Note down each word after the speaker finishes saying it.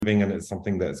and it's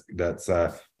something that's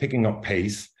picking up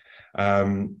pace.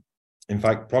 In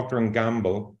fact, Procter &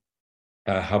 Gamble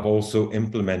have also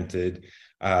implemented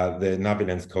the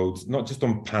Navilens codes, not just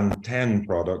on Pantene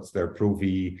products, their Pro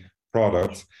V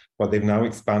products, but they've now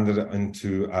expanded it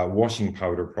into washing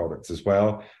powder products as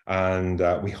well. And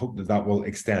we hope that that will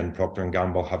extend. Procter &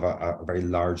 Gamble have a very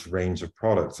large range of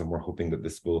products, and we're hoping that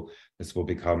this will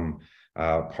become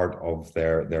part of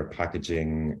their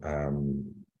packaging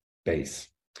base.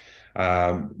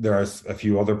 There are a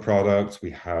few other products.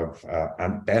 We have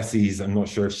Aunt Bessie's. I'm not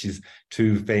sure if she's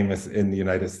too famous in the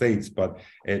United States, but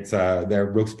it's their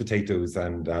roast potatoes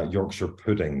and Yorkshire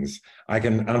puddings. I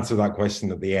can answer that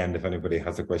question at the end if anybody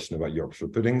has a question about Yorkshire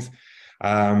puddings.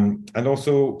 And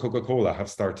also Coca-Cola have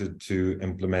started to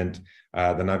implement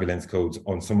the Navilens codes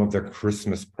on some of their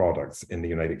Christmas products in the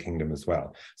United Kingdom as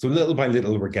well. So little by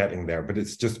little we're getting there, but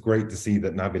it's just great to see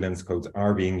that Navilens codes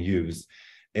are being used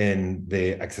in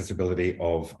the accessibility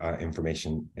of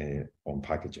information on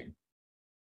packaging.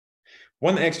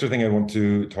 One extra thing I want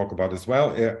to talk about as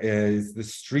well is the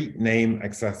street name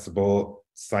accessible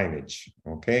signage,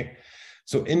 okay?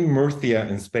 So in Murcia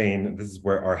in Spain, this is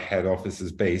where our head office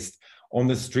is based, on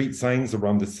the street signs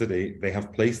around the city, they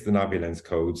have placed the Navilens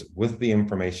codes with the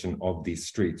information of these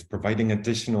streets, providing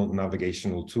additional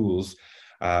navigational tools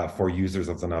for users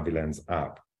of the Navilens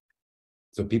app.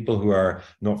 So people who are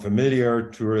not familiar,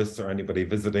 tourists or anybody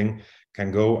visiting,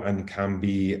 can go and can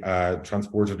be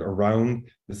transported around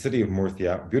the city of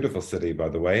Murcia, beautiful city, by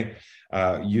the way,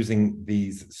 using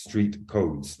these street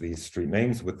codes, these street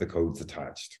names with the codes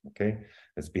attached, okay?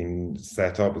 It's been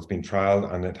set up, it's been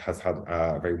trialed, and it has had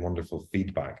very wonderful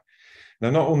feedback. Now,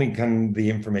 not only can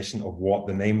the information of what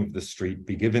the name of the street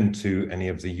be given to any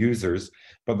of the users,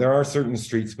 but there are certain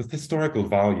streets with historical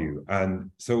value. And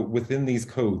so within these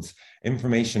codes,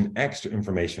 information, extra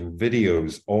information,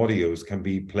 videos, audios can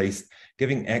be placed,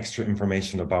 giving extra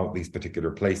information about these particular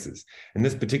places. In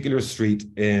this particular street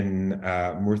in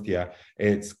Murcia,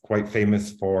 it's quite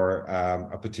famous for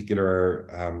a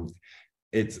particular,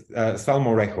 it's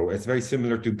salmorejo. It's very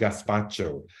similar to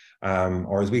gazpacho.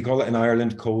 Or as we call it in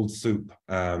Ireland, cold soup,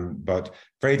 but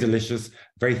very delicious,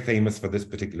 very famous for this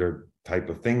particular type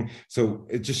of thing. So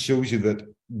it just shows you that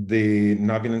the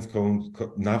Navilens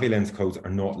codes are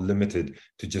not limited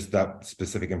to just that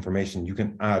specific information. You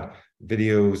can add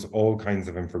videos, all kinds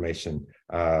of information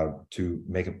to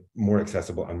make it more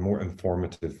accessible and more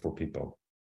informative for people.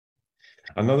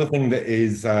 Another thing that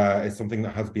is something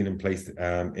that has been in place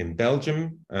in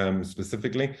Belgium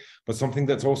specifically, but something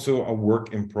that's also a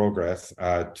work in progress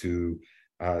to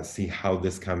see how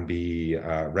this can be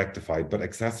rectified, but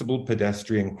accessible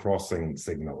pedestrian crossing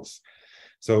signals.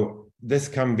 So this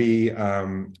can be,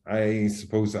 I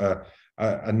suppose, a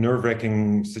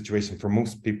nerve-wracking situation for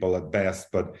most people at best,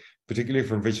 but particularly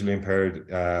for visually impaired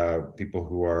people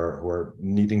who are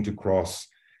needing to cross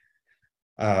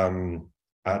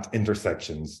at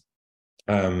intersections.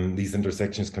 These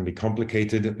intersections can be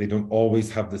complicated. They don't always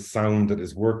have the sound that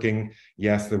is working.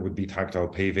 Yes, there would be tactile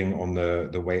paving on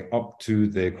the way up to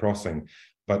the crossing,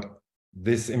 but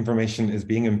this information is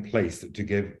being in place to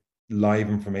give live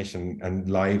information and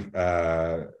live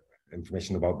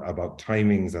information about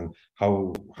timings and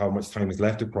how much time is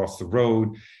left across the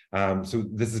road. So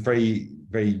this is very,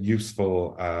 very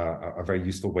useful, a very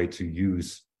useful way to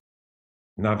use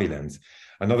Navilens.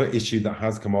 Another issue that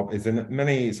has come up is in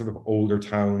many sort of older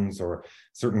towns or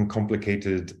certain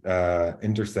complicated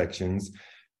intersections,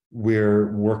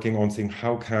 we're working on seeing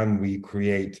how can we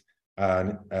create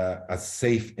a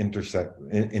safe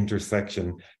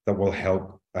intersection that will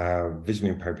help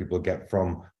visually impaired people get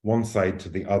from one side to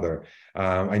the other.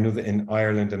 I know that in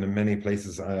Ireland and in many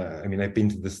places, I mean, I've been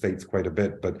to the States quite a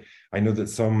bit, but I know that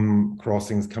some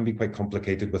crossings can be quite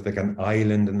complicated with like an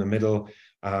island in the middle.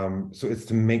 So it's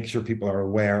to make sure people are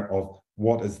aware of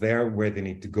what is there, where they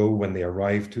need to go when they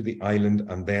arrive to the island,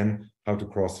 and then how to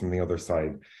cross from the other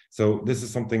side. So this is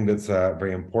something that's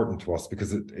very important to us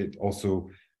because it also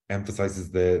emphasizes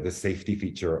the safety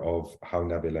feature of how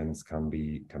Navilens can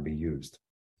be used.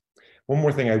 One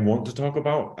more thing I want to talk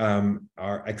about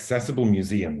are accessible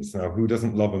museums. Now, who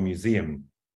doesn't love a museum?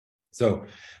 So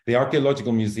the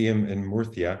Archaeological Museum in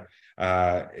Murcia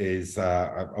is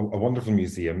a wonderful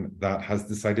museum that has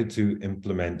decided to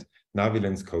implement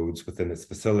Navilens codes within its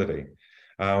facility.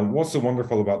 What's so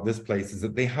wonderful about this place is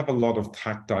that they have a lot of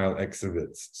tactile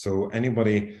exhibits. So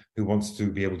anybody who wants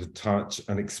to be able to touch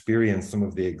and experience some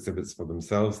of the exhibits for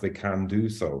themselves, they can do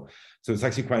so. So it's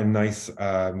actually quite a nice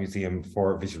museum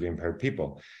for visually impaired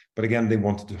people. But again, they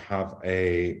wanted to have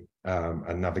a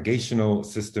navigational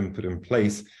system put in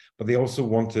place, but they also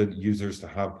wanted users to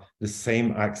have the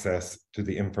same access to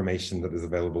the information that is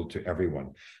available to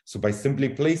everyone. So by simply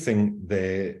placing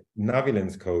the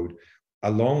NaviLens code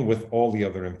along with all the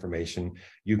other information,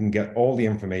 you can get all the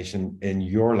information in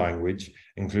your language,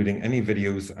 including any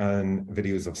videos and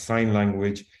videos of sign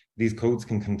language. These codes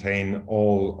can contain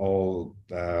all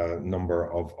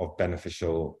number of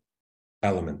beneficial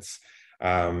elements.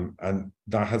 And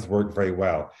that has worked very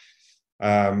well.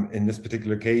 In this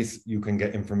particular case, you can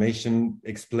get information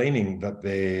explaining that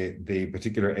the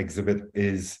particular exhibit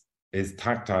is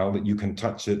tactile, that you can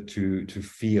touch it to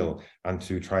feel and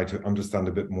to try to understand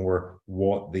a bit more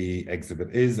what the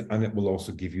exhibit is. And it will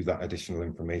also give you that additional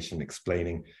information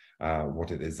explaining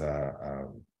what it is a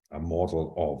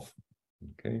model of.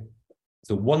 Okay,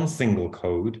 so one single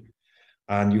code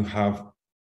and you have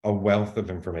a wealth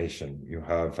of information. You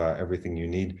have everything you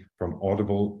need, from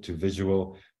audible to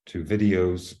visual to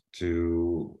videos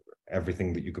to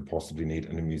everything that you could possibly need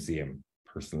in a museum,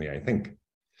 personally, I think.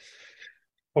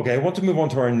 Okay, I want to move on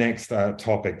to our next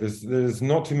topic. There's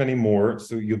not too many more,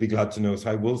 so you'll be glad to know.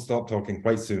 So I will stop talking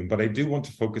quite soon, but I do want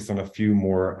to focus on a few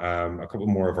more, a couple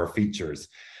more of our features.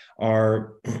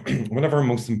 One of our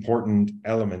most important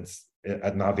elements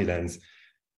at NaviLens,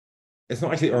 it's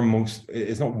not actually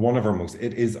it's not one of our most,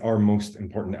 it is our most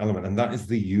important element, and that is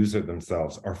the user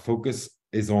themselves. Our focus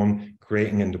is on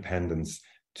creating independence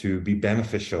to be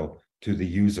beneficial to the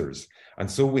users. And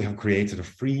so we have created a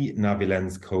free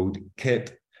NaviLens code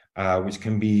kit, which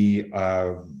can be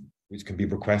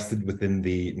requested within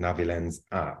the NaviLens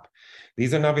app.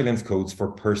 These are NaviLens codes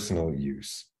for personal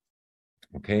use.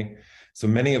 Okay, so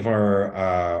many of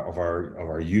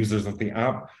our users of the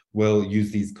app will use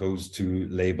these codes to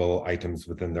label items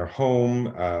within their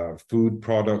home, food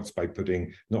products, by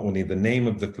putting not only the name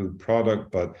of the food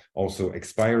product, but also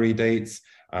expiry dates.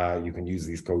 You can use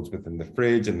these codes within the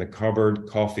fridge, in the cupboard,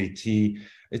 coffee, tea.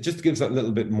 It just gives that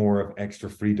little bit more of extra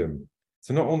freedom.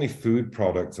 So not only food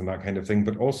products and that kind of thing,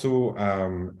 but also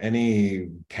any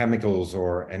chemicals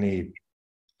or any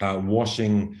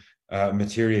washing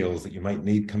materials that you might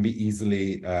need can be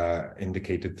easily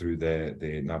indicated through the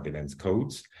NaviLens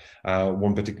codes.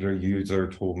 One particular user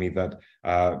told me that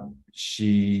she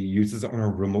uses it on a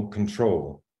remote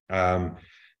control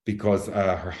because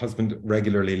her husband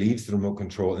regularly leaves the remote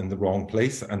control in the wrong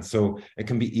place, and so it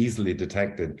can be easily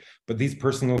detected. But these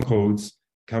personal codes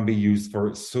can be used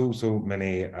for so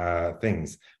many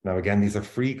things. Now, again, these are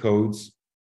free codes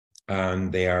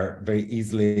and they are very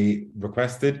easily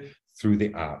requested through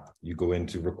the app. You go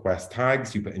into request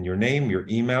tags, you put in your name, your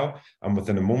email, and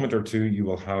within a moment or two, you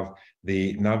will have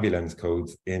the NaviLens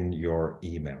codes in your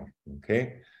email,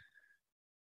 okay?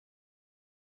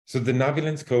 So the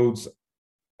NaviLens codes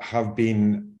have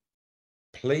been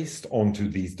placed onto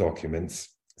these documents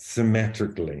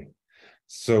symmetrically.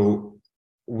 So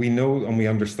we know and we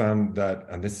understand that,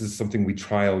 and this is something we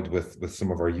trialed with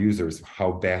some of our users,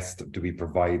 how best do we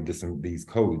provide these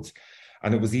codes.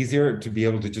 And it was easier to be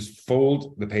able to just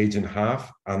fold the page in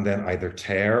half and then either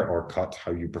tear or cut,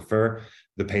 how you prefer,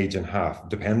 the page in half,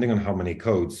 depending on how many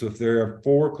codes. So if there are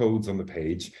 4 codes on the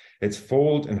page, it's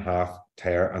fold in half,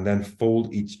 tear, and then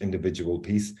fold each individual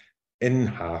piece in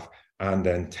half and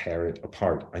then tear it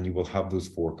apart. And you will have those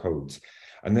 4 codes.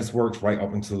 And this works right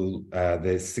up until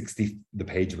the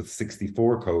page with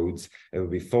 64 codes. It will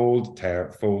be fold,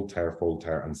 tear, fold, tear, fold,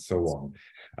 tear, and so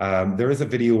on. There is a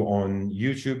video on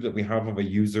YouTube that we have of a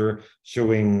user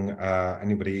showing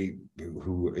anybody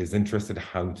who is interested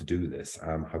how to do this,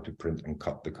 how to print and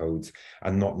cut the codes,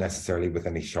 and not necessarily with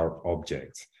any sharp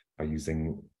objects, by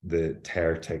using the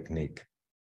tear technique.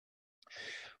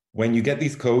 When you get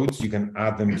these codes, you can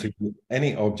add them to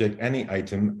any object, any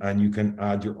item, and you can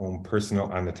add your own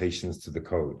personal annotations to the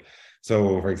code.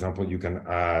 So, for example, you can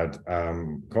add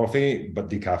coffee, but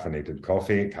decaffeinated,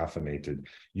 coffee, caffeinated.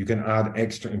 You can add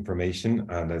extra information,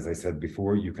 and as I said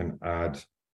before, you can add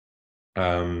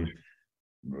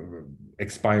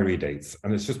expiry dates.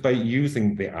 And it's just by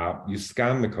using the app, you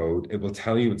scan the code, it will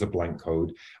tell you it's a blank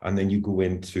code, and then you go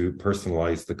in to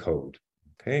personalize the code,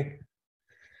 okay?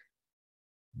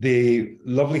 The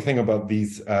lovely thing about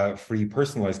these free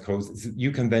personalized codes is that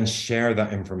you can then share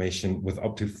that information with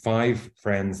up to 5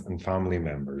 friends and family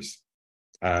members.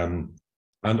 And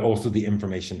also the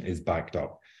information is backed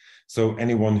up. So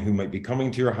anyone who might be coming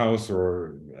to your house,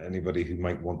 or anybody who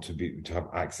might want to have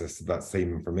access to that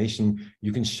same information,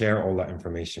 you can share all that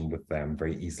information with them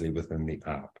very easily within the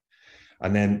app.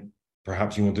 And then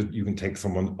perhaps you can take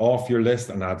someone off your list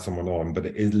and add someone on, but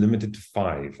it is limited to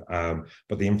 5.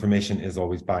 But the information is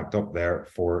always backed up there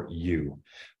for you.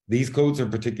 These codes are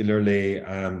particularly,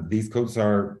 these codes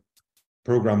are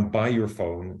programmed by your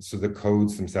phone, so the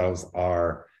codes themselves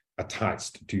are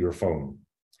attached to your phone.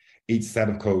 Each set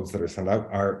of codes that are sent out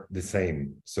are the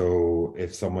same. So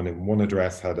if someone in one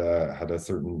address had a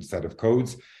certain set of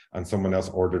codes and someone else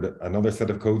ordered another set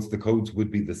of codes, the codes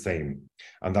would be the same.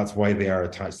 And that's why they are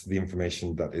attached to the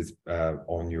information that is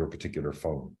on your particular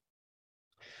phone.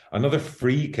 Another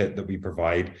free kit that we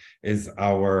provide is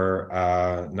our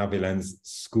Navilens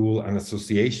School and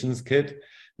Associations kit.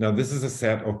 Now, this is a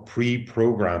set of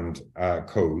pre-programmed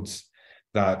codes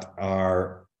that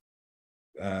are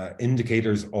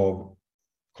indicators of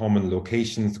common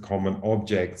locations, common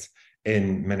objects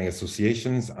in many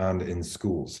associations and in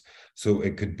schools. So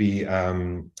it could be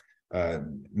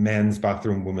men's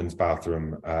bathroom, women's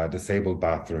bathroom, disabled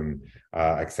bathroom,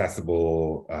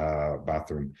 accessible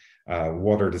bathroom,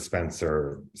 water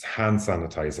dispenser, hand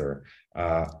sanitizer,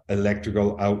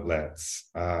 electrical outlets,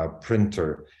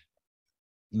 printer,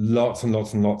 lots and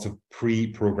lots and lots of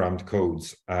pre-programmed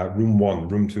codes, room 1,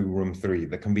 room 2, room 3,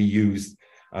 that can be used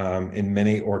in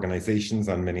many organizations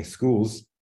and many schools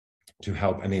to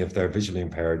help any of their visually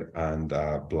impaired and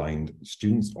blind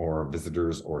students or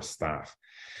visitors or staff.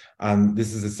 And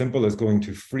this is as simple as going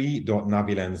to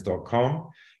free.navilens.com.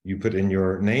 You put in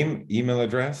your name, email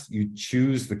address, you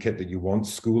choose the kit that you want,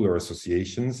 school or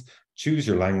associations, choose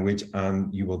your language,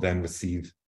 and you will then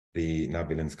receive the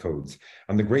Navilens codes.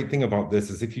 And the great thing about this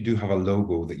is if you do have a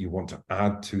logo that you want to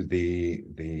add to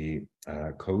the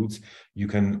codes, you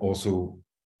can also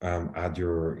add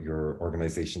your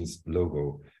organization's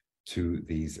logo to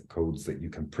these codes that you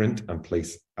can print and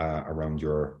place around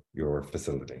your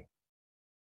facility.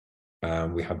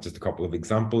 We have just a couple of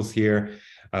examples here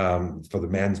for the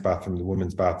men's bathroom, the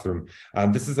women's bathroom.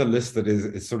 This is a list that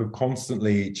is sort of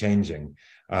constantly changing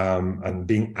and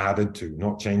being added to,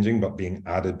 not changing, but being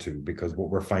added to, because what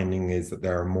we're finding is that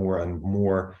there are more and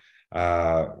more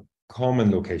common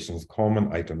locations,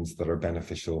 common items that are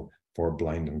beneficial for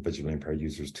blind and visually impaired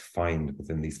users to find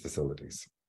within these facilities.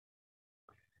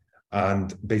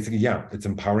 And basically, yeah, it's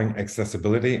empowering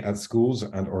accessibility at schools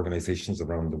and organizations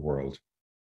around the world.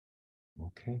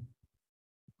 Okay.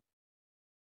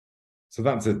 So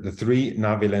that's it, the 3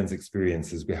 Navilens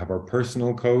experiences. We have our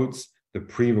personal codes, the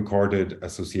pre-recorded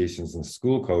associations and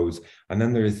school codes, and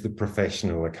then there is the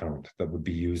professional account that would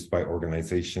be used by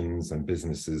organizations and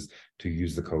businesses to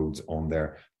use the codes on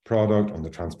their product, on the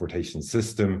transportation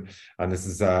system. And this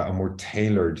is a more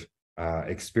tailored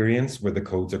experience where the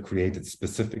codes are created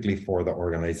specifically for the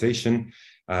organization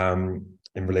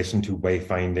in relation to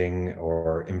wayfinding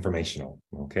or informational.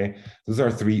 Okay, those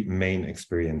are 3 main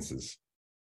experiences.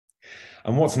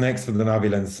 And what's next for the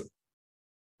Navilens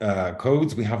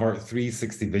codes? We have our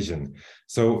 360 vision.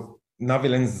 So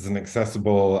Navilens is an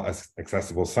accessible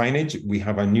signage. We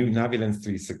have a new Navilens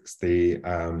 360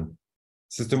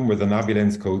 system where the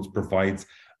Navilens codes provides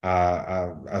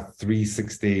a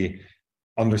 360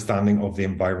 understanding of the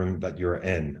environment that you're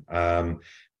in.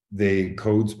 The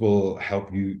codes will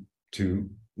help you to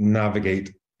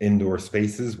navigate indoor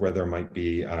spaces where there might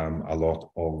be a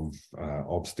lot of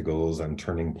obstacles and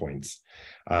turning points.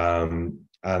 And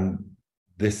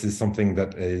this is something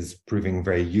that is proving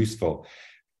very useful.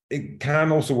 It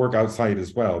can also work outside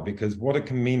as well, because what it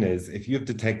can mean is if you've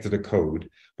detected a code,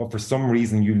 but for some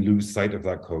reason you lose sight of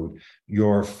that code,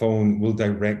 your phone will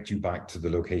direct you back to the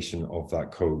location of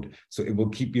that code. So it will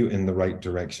keep you in the right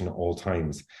direction at all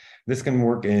times. This can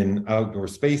work in outdoor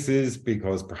spaces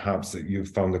because perhaps you've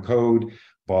found the code,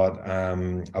 but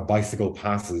a bicycle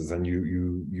passes and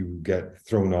you get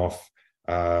thrown off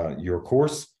your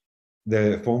course.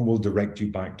 The phone will direct you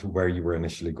back to where you were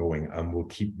initially going and will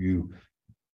keep you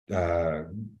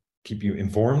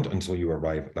informed until you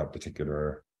arrive at that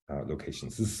particular location.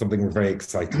 So this is something we're very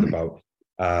excited about,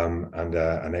 and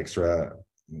an extra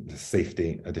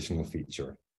safety additional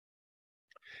feature.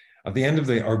 At the end of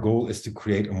the day, our goal is to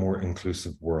create a more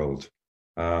inclusive world.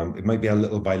 It might be a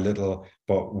little by little,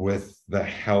 but with the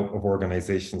help of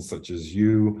organizations such as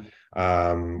you,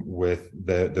 with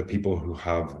the people who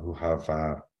have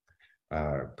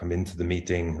come into the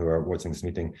meeting, who are watching this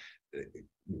meeting,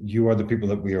 you are the people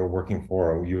that we are working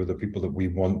for. You are the people that we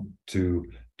want to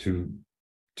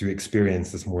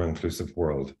experience this more inclusive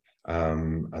world,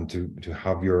 and to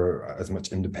have as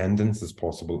much independence as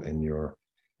possible in your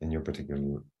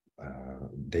particular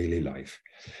daily life.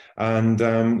 And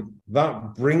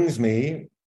that brings me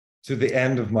to the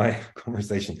end of my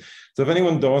conversation. So if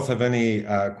anyone does have any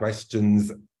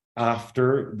questions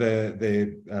after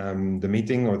the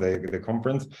meeting or the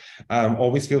conference,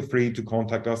 always feel free to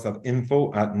contact us at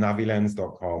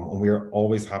info@navilens.com, and we are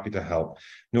always happy to help.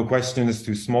 No question is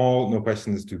too small, no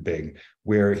question is too big.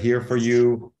 We're here for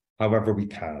you however we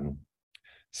can.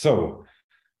 So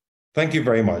thank you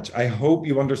very much. I hope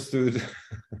you understood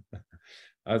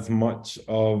as much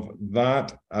of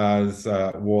that as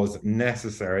was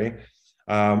necessary.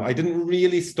 I didn't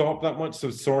really stop that much, so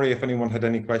sorry if anyone had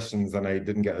any questions and I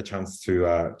didn't get a chance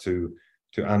to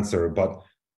answer. But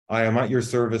I am at your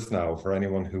service now for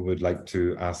anyone who would like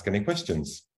to ask any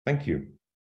questions. Thank you.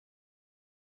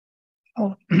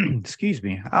 Oh, excuse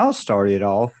me. I'll start it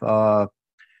off.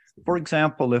 For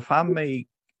example, if I make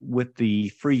with the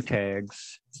free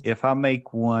tags, if I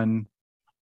make one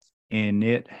and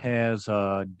it has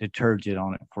a detergent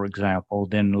on it, for example,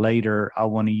 then later I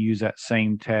want to use that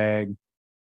same tag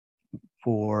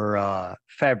for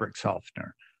fabric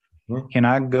softener. Can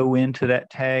I go into that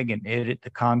tag and edit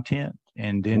the content?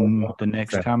 And then the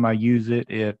next time I use it,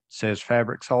 it says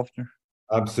fabric softener?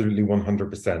 Absolutely,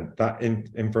 100%. That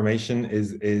information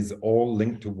is all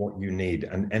linked to what you need.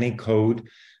 And any code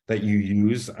that you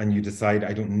use and you decide,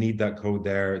 I don't need that code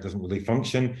there, it doesn't really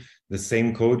function, the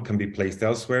same code can be placed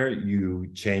elsewhere. You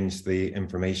change the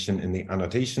information in the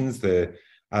annotations,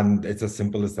 and it's as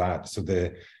simple as that. So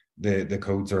the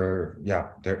codes are, yeah,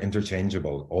 they're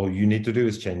interchangeable. All you need to do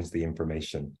is change the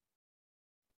information.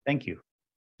 Thank you.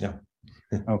 Yeah.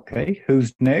 Okay,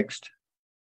 who's next?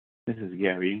 This is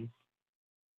Gary.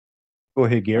 Go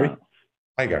ahead, Gary.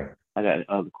 Hi, Gary. I got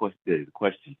the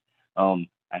question.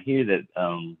 I hear that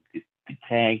the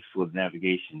tags for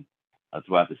navigation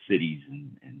throughout the cities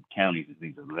and counties and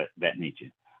things of that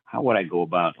nature. How would I go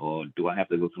about, or do I have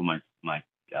to go through my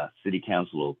city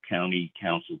council or county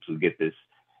council to get this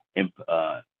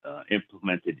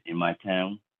implemented in my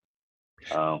town?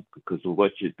 Because the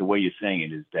way you're saying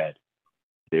it is that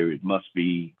there must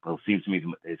be, well, it seems to me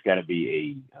there's got to be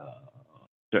a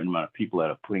certain amount of people that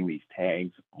are putting these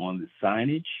tags on the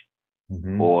signage,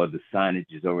 or the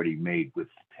signage is already made with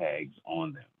tags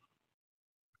on them.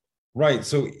 Right.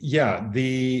 So yeah,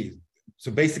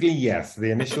 so basically, yes,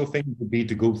 the initial thing would be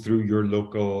to go through your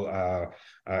local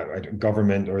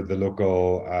government or the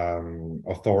local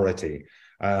authority.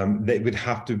 They would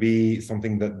have to be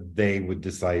something that they would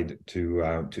decide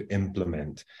to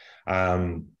implement.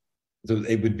 So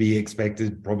it would be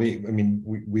expected, probably, I mean,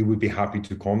 we would be happy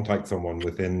to contact someone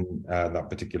within that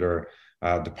particular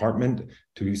department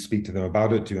to speak to them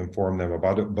about it, to inform them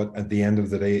about it. But at the end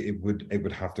of the day, it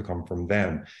would have to come from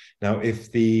them. Now,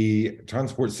 if the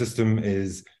transport system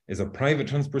is a private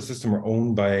transport system or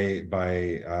owned by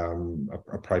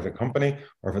a private company,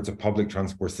 or if it's a public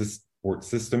transport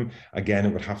system, again,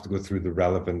 it would have to go through the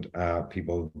relevant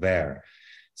people there.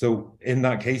 So in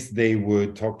that case, they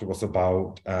would talk to us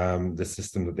about the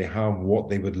system that they have, what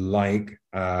they would like,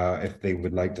 if they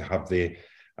would like to have the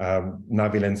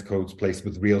NaviLens codes placed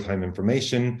with real-time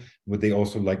information. Would they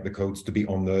also like the codes to be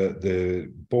on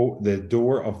the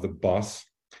door of the bus?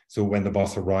 So when the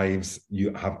bus arrives,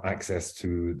 you have access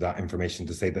to that information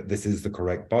to say that this is the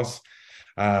correct bus.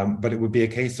 But it would be a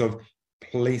case of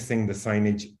placing the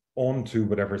signage onto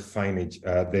whatever signage,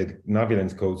 the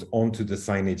NaviLens codes onto the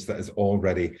signage that is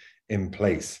already in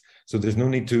place. So there's no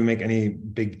need to make any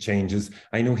big changes.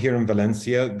 I know here in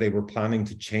Valencia, they were planning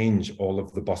to change all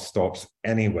of the bus stops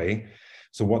anyway.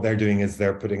 So what they're doing is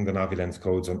they're putting the NaviLens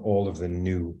codes on all of the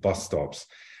new bus stops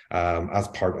as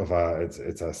part of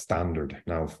it's a standard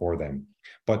now for them.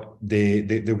 But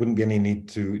there wouldn't be any need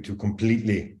to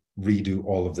completely redo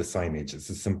all of the signage. It's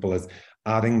as simple as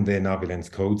adding the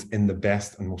NaviLens codes in the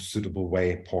best and most suitable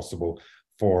way possible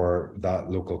for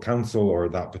that local council or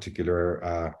that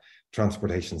particular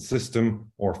transportation system,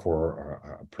 or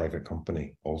for a private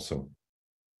company also.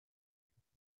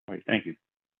 All right, thank you.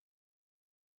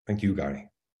 Thank you, Gary.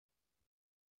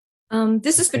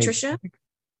 This is Patricia.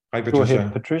 Hi, Patricia. Go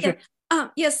ahead, Patricia.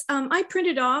 Yes, I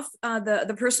printed off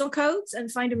the personal codes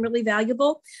and find them really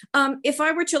valuable. If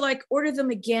I were to order them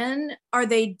again, are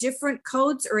they different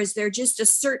codes, or is there just a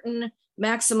certain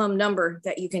maximum number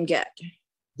that you can get?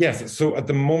 Yes. So at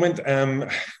the moment,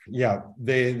 yeah,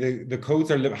 the codes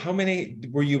are. How many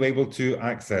were you able to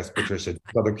access, Patricia?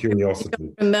 Just out of curiosity. I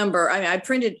don't remember. I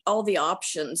printed all the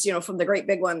options, from the great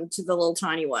big one to the little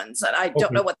tiny ones. And I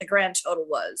don't know what the grand total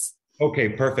was. Okay,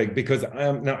 perfect. Because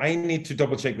now I need to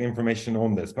double check the information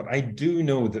on this, but I do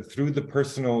know that through the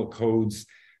personal codes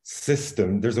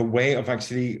system, there's a way of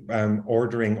actually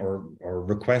ordering or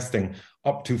requesting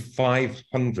up to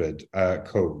 500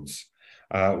 codes,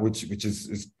 which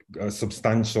is a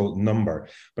substantial number.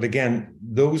 But again,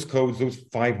 those codes, those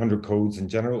 500 codes in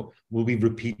general, will be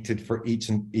repeated for each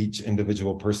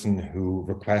individual person who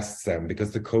requests them,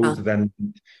 because the codes are then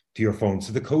to your phone.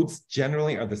 So the codes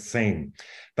generally are the same.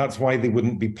 That's why they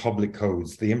wouldn't be public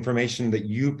codes. The information that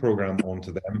you program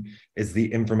onto them is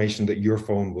the information that your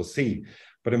phone will see.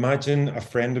 But imagine a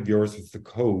friend of yours has the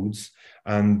codes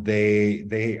and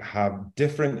they have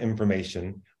different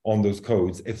information on those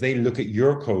codes. If they look at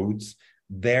your codes,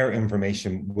 their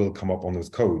information will come up on those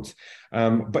codes.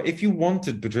 But if you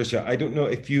wanted, Patricia, I don't know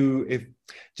if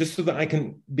just so that I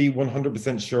can be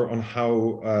 100% sure on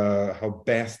how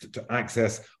best to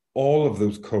access all of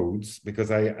those codes,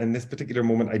 because in this particular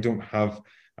moment, I don't have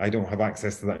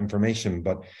access to that information.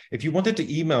 But if you wanted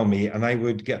to email me and I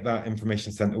would get that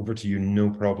information sent over to you, no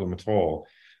problem at all.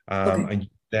 Okay. And you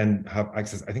then have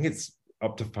access, I think it's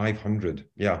up to 500.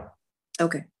 Yeah.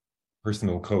 Okay.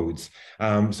 Personal codes.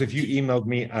 So if you emailed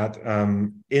me at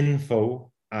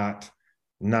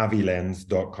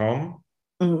info@navilens.com,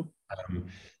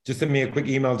 just send me a quick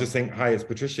email just saying, hi, it's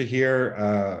Patricia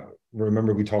here.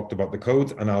 Remember we talked about the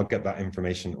codes, and I'll get that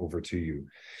information over to you.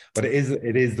 But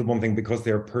it is the one thing, because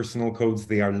they are personal codes,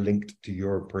 they are linked to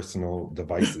your personal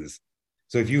devices.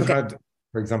 So if you had,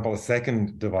 for example, a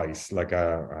second device, like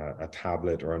a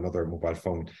tablet or another mobile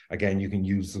phone, again, you can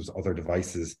use those other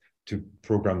devices to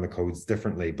program the codes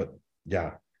differently. But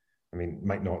yeah, I mean,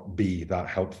 might not be that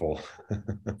helpful.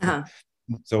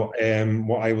 So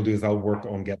what I will do is I'll work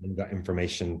on getting that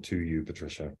information to you,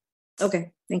 Patricia.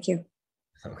 Okay, thank you.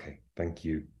 Okay, thank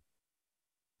you.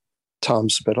 Tom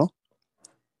Spittle.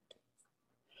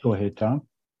 Go ahead, Tom.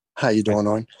 How you doing,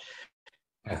 Owen?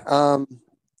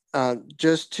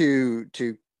 Just to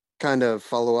kind of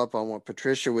follow up on what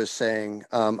Patricia was saying,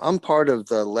 I'm part of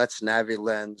the Let's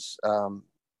NaviLens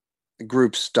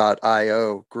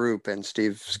groups.io group, and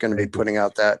Steve's going to be putting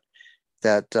out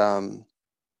that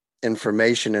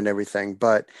information and everything.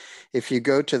 But if you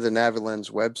go to the NaviLens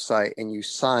website and you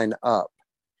sign up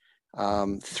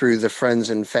through the friends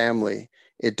and family,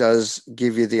 it does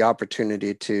give you the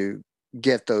opportunity to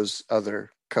get those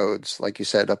other codes, like you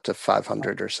said, up to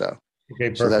 500 or so.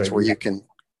 Okay, so that's where you can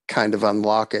kind of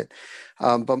unlock it.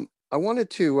 But I wanted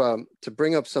to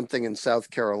bring up something in South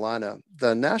Carolina.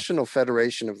 The National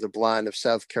Federation of the Blind of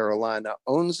South Carolina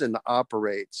owns and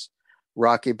operates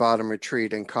Rocky Bottom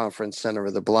Retreat and Conference Center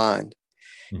of the Blind.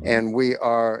 Mm-hmm. And we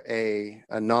are a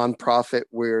nonprofit.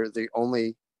 We're the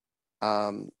only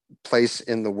place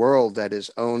in the world that is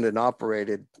owned and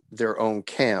operated their own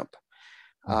camp.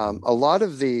 A lot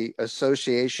of the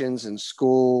associations and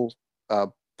school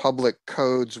public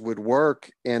codes would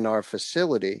work in our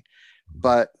facility,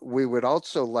 but we would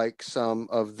also like some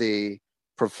of the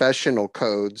professional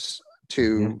codes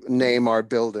to name our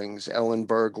buildings,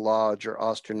 Ellenberg Lodge or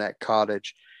Osterneck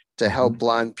Cottage, to help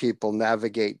blind people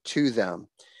navigate to them.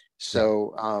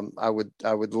 So I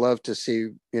would love to see,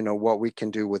 what we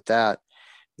can do with that.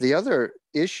 The other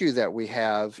issue that we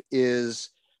have is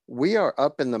we are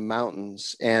up in the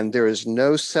mountains and there is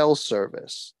no cell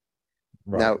service.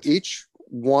 Right. Now, each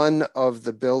one of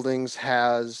the buildings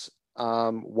has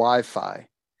Wi-Fi.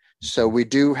 So we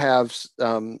do have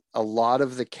a lot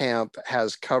of the camp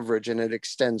has coverage and it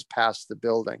extends past the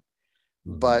building.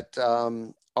 But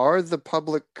are the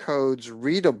public codes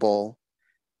readable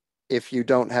if you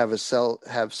don't have cell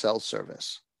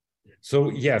service?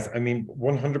 So yes, I mean,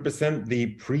 100% the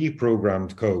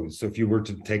pre-programmed codes. So if you were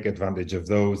to take advantage of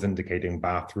those, indicating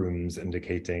bathrooms,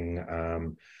 indicating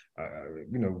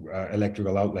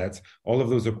electrical outlets, all of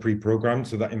those are pre-programmed,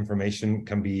 so that information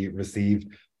can be received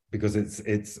because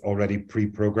it's already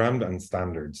pre-programmed and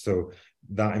standard. So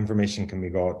that information can be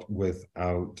got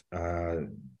without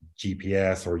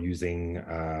GPS or using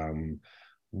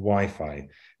Wi-Fi.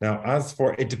 Now, as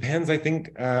for, it depends, I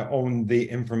think, on the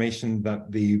information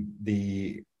that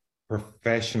the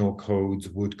professional codes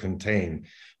would contain.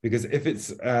 Because if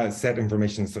it's set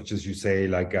information, such as you say,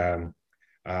 like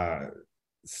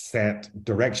set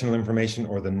directional information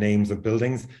or the names of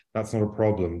buildings, that's not a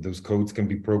problem. Those codes can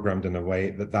be programmed in a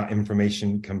way that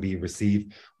information can be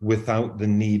received without the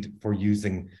need for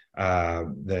using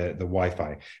the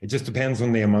Wi-Fi. It just depends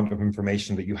on the amount of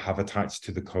information that you have attached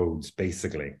to the codes,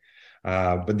 basically.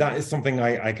 But that is something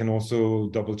I can also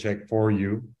double check for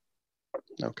you.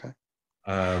 Okay.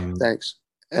 Thanks.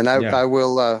 And I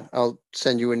will, I'll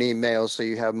send you an email so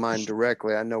you have mine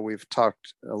directly. I know we've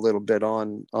talked a little bit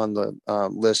on the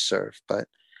listserv, but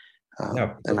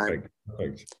perfect.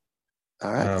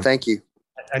 All right, thank you.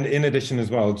 And in addition as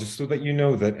well, just so that you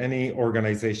know that any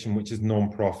organization which is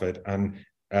non-profit and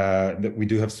that we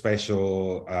do have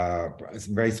special,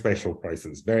 very special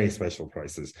prices,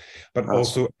 but awesome.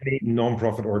 Also any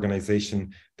non-profit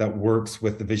organization that works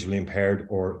with the visually impaired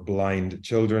or blind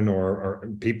children or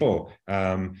people,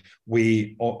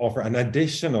 we offer an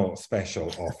additional special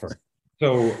offer.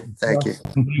 So thank you.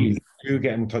 Please do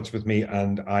get in touch with me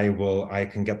and I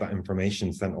can get that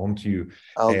information sent on to you.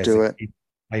 I'll do it.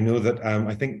 I know that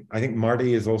I think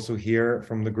Marty is also here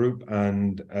from the group,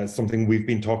 and something we've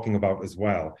been talking about as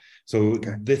well. So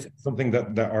this is something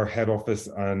that our head office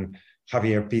and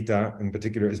Javier Pita in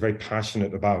particular is very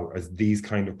passionate about, as these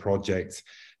kind of projects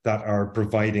that are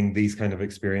providing these kind of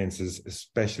experiences,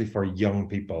 especially for young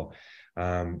people.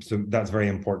 So that's very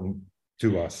important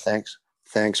to us.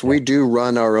 Thanks. We do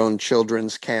run our own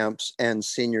children's camps and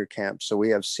senior camps. So we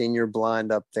have senior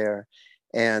blind up there,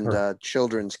 and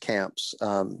children's camps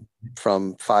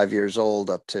from 5 years old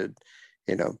up to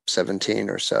 17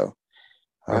 or so.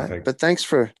 All right. But thanks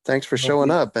for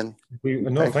showing up, and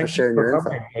thanks for sharing your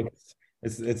info.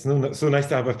 It's so nice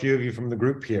to have a few of you from the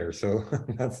group here. So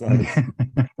that's nice.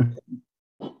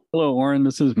 Hello, Warren.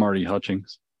 This is Marty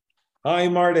Hutchings. Hi,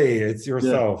 Marty. It's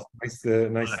yourself. Yeah.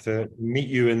 Nice to meet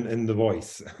you in the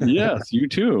voice. Yes, you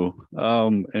too.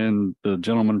 And the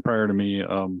gentleman prior to me,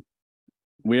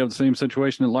 we have the same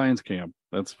situation at Lions Camp.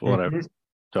 That's what I was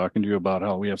talking to you about,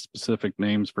 how we have specific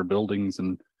names for buildings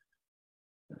and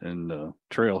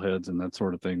trailheads and that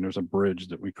sort of thing. There's a bridge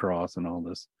that we cross and all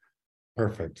this.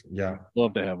 Perfect. Yeah.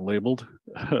 Love to have labeled.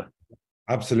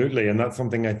 Absolutely. And that's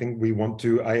something I think we want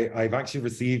to. I've actually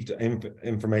received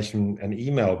information, an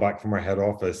email back from our head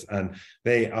office, and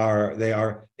they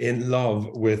are in love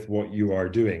with what you are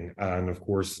doing. And of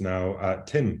course now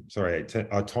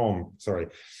Tom,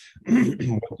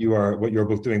 what you're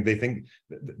both doing. They think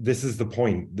this is the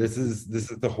point. This is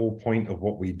the whole point of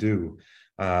what we do.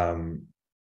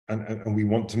 And we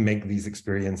want to make these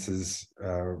experiences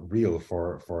real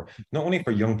for not only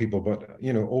for young people, but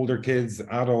older kids,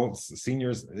 adults,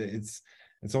 seniors. It's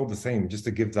all the same, just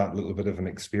to give that little bit of an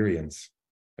experience.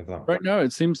 Right now,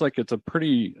 it seems like it's a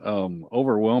pretty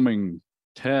overwhelming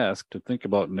task to think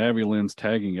about NaviLens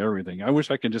tagging everything. I wish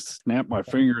I could just snap my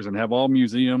fingers and have all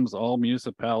museums, all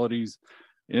municipalities,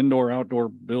 indoor, outdoor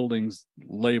buildings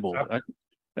labeled.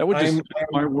 That would just make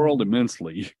my world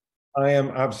immensely. I am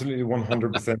absolutely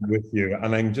 100% with you.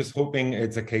 And I'm just hoping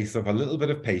it's a case of a little bit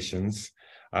of patience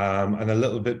and a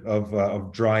little bit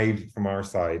of drive from our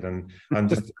side, and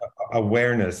just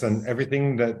awareness, and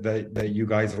everything that you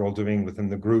guys are all doing within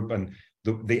the group, and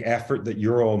the effort that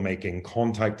you're all making,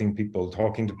 contacting people,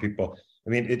 talking to people. I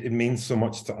mean, it means so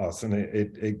much to us, and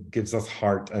it gives us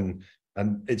heart, and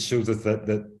it shows us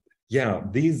that yeah,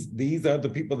 these are the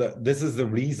people that, this is the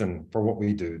reason for what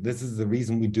we do. This is the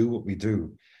reason we do what we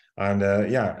do. And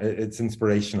yeah, it's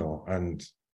inspirational and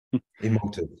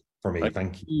emotive for me.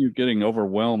 Thank you. You're getting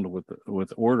overwhelmed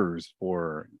with orders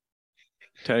for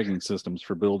tagging systems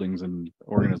for buildings and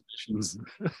organizations.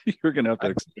 You're going to have to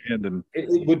expand. And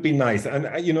it would be nice. And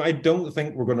I don't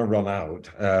think we're going to run out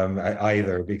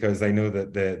either, because I know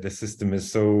that the system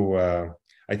is so.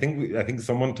 I think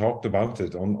someone talked about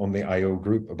it on the IO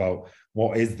group about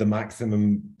what is the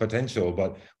maximum potential,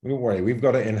 but don't worry, we've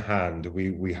got it in hand.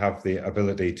 We have the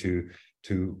ability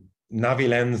to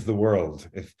NaviLens the world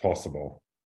if possible.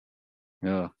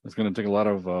 Yeah, it's going to take a lot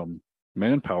of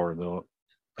manpower, though.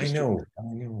 I know.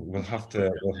 We'll have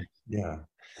to,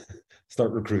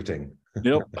 start recruiting.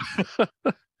 Yep.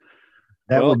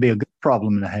 That would be a good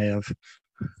problem to have.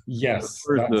 Yes.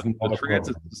 The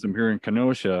transit system here in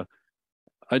Kenosha,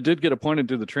 I did get appointed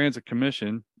to the Transit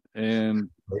Commission, and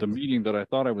the meeting that I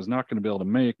thought I was not going to be able to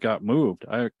make got moved.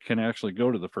 I can actually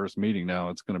go to the first meeting now.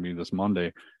 It's going to be this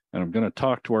Monday, and I'm going to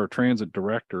talk to our transit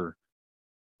director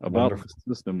about the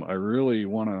system. I really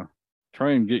want to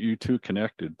try and get you two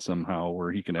connected somehow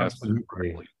where he can ask me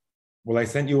directly. Well, I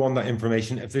sent you on that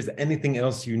information. If there's anything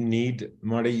else you need,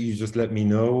 Marty, you just let me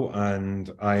know, and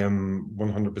I am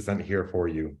 100% here for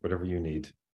you, whatever you need.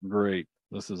 Great.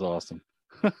 This is awesome.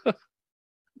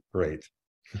 Great.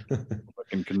 I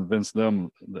can convince them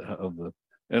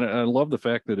and I love the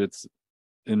fact that it's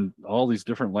in all these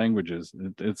different languages.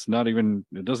 It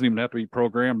doesn't even have to be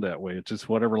programmed that way. It's just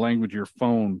whatever language your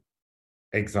phone.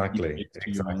 Exactly.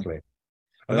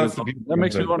 And that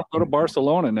makes me want to go to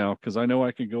Barcelona now, because I know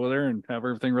I can go there and have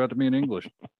everything read to me in English.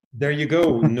 There you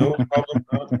go. No problem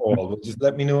at all. Just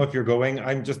let me know if you're going.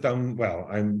 I'm just down. Well,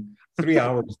 I'm 3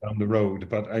 hours down the road,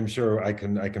 but I'm sure I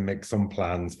can make some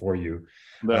plans for you.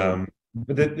 But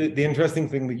the interesting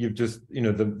thing that you've just,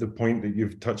 the point that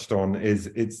you've touched on is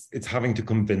it's having to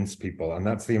convince people. And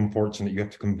that's the unfortunate, you have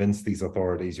to convince these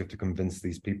authorities, you have to convince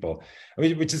these people,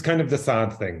 which is kind of the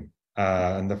sad thing.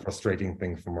 And the frustrating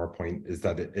thing from our point is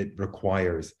that it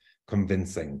requires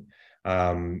convincing.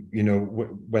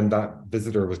 When that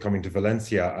visitor was coming to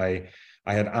Valencia,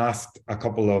 I had asked a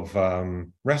couple of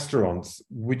restaurants,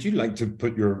 would you like to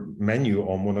put your menu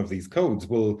on one of these codes?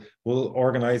 We'll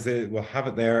organize it, we'll have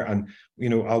it there, and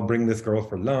I'll bring this girl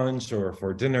for lunch or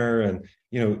for dinner, and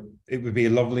it would be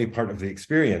a lovely part of the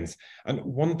experience. And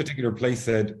one particular place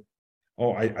said,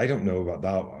 oh, I don't know about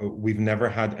that. We've never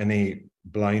had any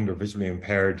blind or visually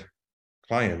impaired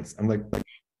clients. I'm like,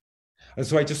 and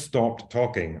so I just stopped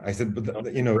talking. I said, but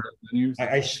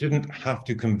I shouldn't have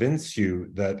to convince you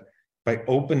that by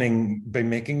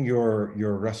making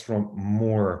your restaurant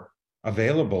more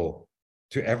available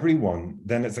to everyone,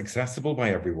 then it's accessible by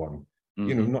everyone.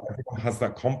 Mm-hmm. Not everyone has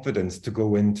that confidence to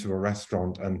go into a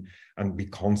restaurant and be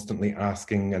constantly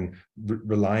asking and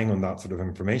relying on that sort of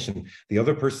information. The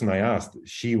other person I asked,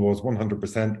 she was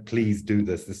 100%, please do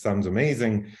this. This sounds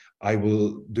amazing. I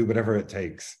will do whatever it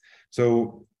takes.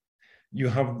 So you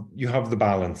have the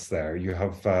balance there. You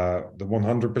have the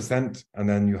 100%, and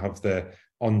then you have the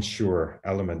unsure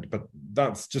element. But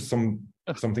that's just something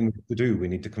we have to do. We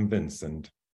need to convince. And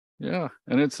yeah,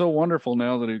 and it's so wonderful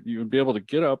now that you would be able to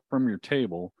get up from your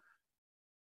table,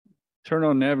 turn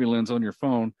on NaviLens on your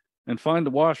phone, and find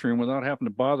the washroom without having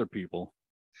to bother people.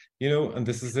 And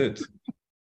this is it.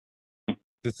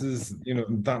 This is,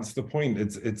 that's the point.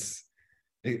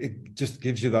 It just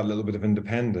gives you that little bit of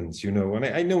independence, and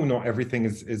I know not everything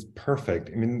is perfect.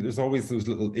 I mean, there's always those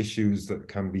little issues that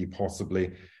can be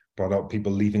possibly brought up,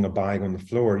 people leaving a bag on the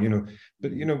floor,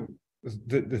 but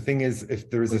the thing is, if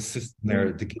there is a system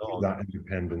there to give you that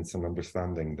independence and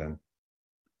understanding, then.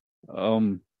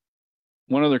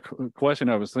 One other question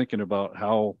I was thinking about,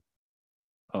 how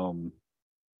a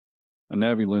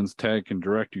NaviLens tag can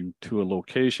direct you to a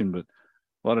location, but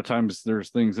a lot of times there's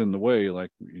things in the way, like,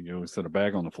 set a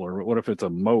bag on the floor. But what if it's a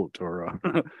moat or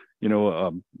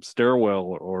a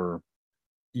stairwell or?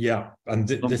 Yeah, and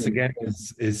this again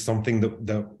is something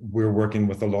that we're working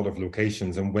with a lot of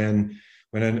locations. And when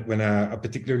a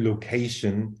particular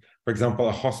location, for example,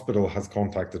 a hospital has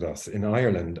contacted us in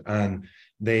Ireland, and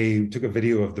they took a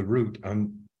video of the route,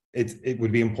 and it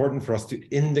would be important for us to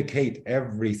indicate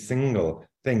every single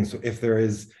thing. So if there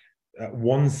is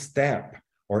one step,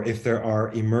 or if there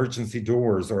are emergency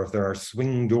doors, or if there are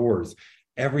swing doors,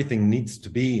 everything needs to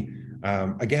be,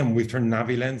 again, we've turned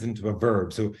NaviLens into a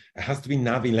verb. So it has to be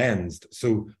NaviLensed.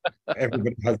 So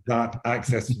everybody has that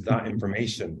access to that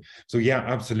information. So yeah,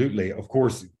 absolutely. Of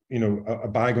course, a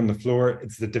bag on the floor,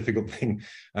 it's the difficult thing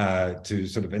to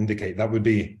sort of indicate. That would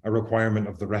be a requirement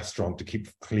of the restaurant to keep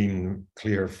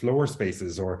clear floor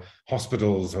spaces, or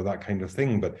hospitals, or that kind of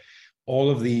thing. But all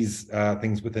of these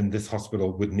things within this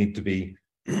hospital would need to be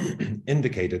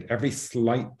indicated. Every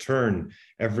slight turn,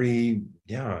 everything,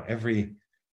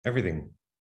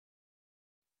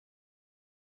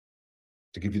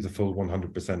 to give you the full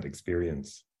 100%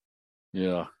 experience.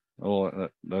 Yeah. Oh,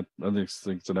 that I think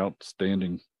it's an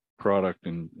outstanding product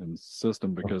and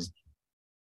system, because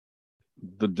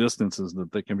the distances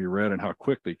that they can be read and how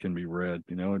quick they can be read,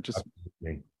 it just.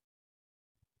 Absolutely.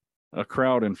 A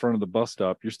crowd in front of the bus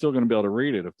stop, you're still going to be able to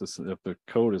read it if the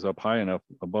code is up high enough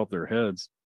above their heads.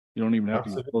 You don't even have to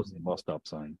get close to the bus stop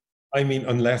sign. I mean,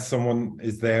 unless someone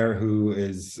is there who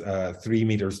is 3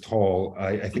 meters tall,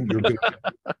 I think you're good.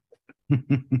 I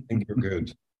think you're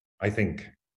good. I think,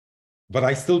 but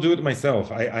I still do it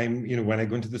myself. I'm when I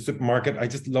go into the supermarket, I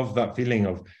just love that feeling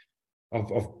of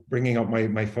bringing up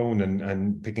my phone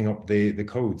and picking up the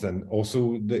codes. And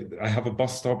also I have a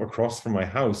bus stop across from my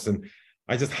house, and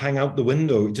I just hang out the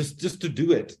window just to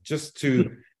do it, just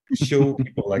to show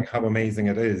people like how amazing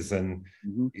it is. And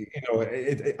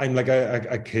I'm like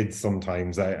a kid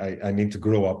sometimes. I need to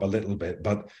grow up a little bit,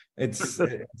 but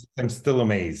I'm still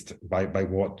amazed by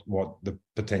what the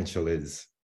potential is.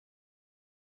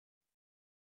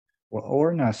 Well,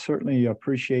 Oren, I certainly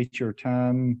appreciate your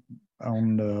time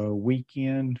on the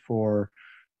weekend for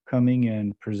coming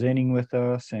and presenting with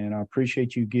us, and I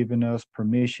appreciate you giving us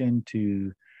permission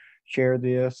to share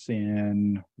this.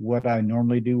 And what I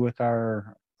normally do with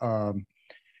our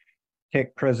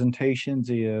tech presentations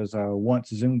is once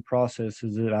Zoom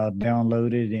processes it, I'll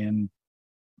download it, and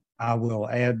I will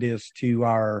add this to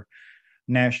our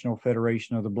National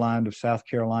Federation of the Blind of South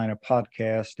Carolina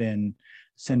podcast and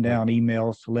send out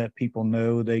emails to let people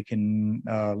know they can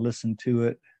listen to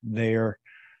it there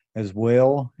as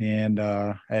well, and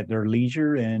at their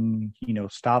leisure, and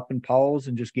stop and pause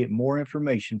and just get more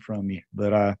information from you.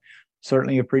 But I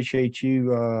certainly appreciate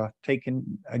you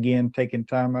taking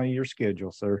time out of your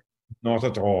schedule, sir. Not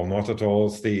at all,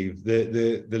 Steve.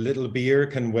 The little beer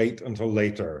can wait until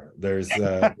later. There's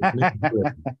no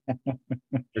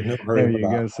hurry. There you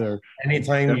go, sir.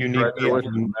 Anytime you need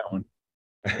that one.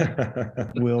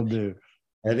 Will do.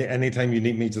 Anytime you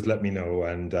need me, just let me know.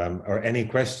 And or any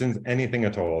questions, anything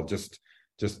at all, just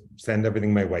send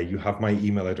everything my way. You have my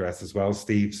email address as well,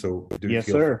 Steve. So do Yes,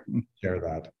 feel sir. free to share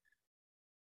that.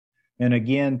 And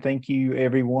again, thank you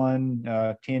everyone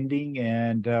attending,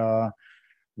 and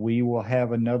we will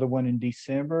have another one in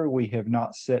December. We have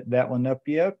not set that one up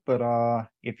yet, but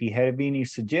if you have any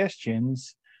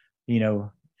suggestions,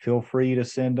 feel free to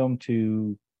send them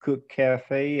to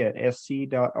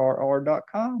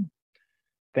cookcafe@sc.rr.com.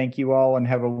 Thank you all and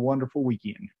have a wonderful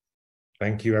weekend.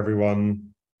 Thank you,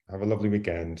 everyone. Have a lovely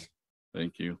weekend.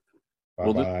 Thank you. Bye-bye.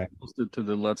 Will this be posted to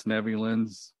the Let's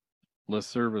NaviLens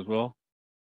listserv as well?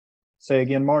 Say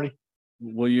again, Marty.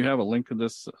 Will you have a link to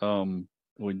this?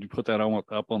 Would you put that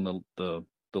up on the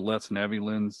Let's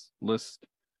NaviLens list,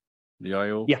 the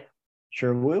IO? Yeah,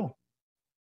 sure will.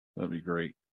 That'd be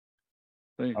great.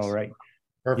 Thanks. All right.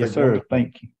 Perfect. Yes, sir. Wonderful.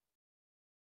 Thank you.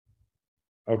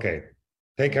 Okay.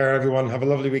 Take care, everyone. Have a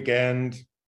lovely weekend.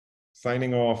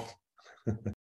 Signing off.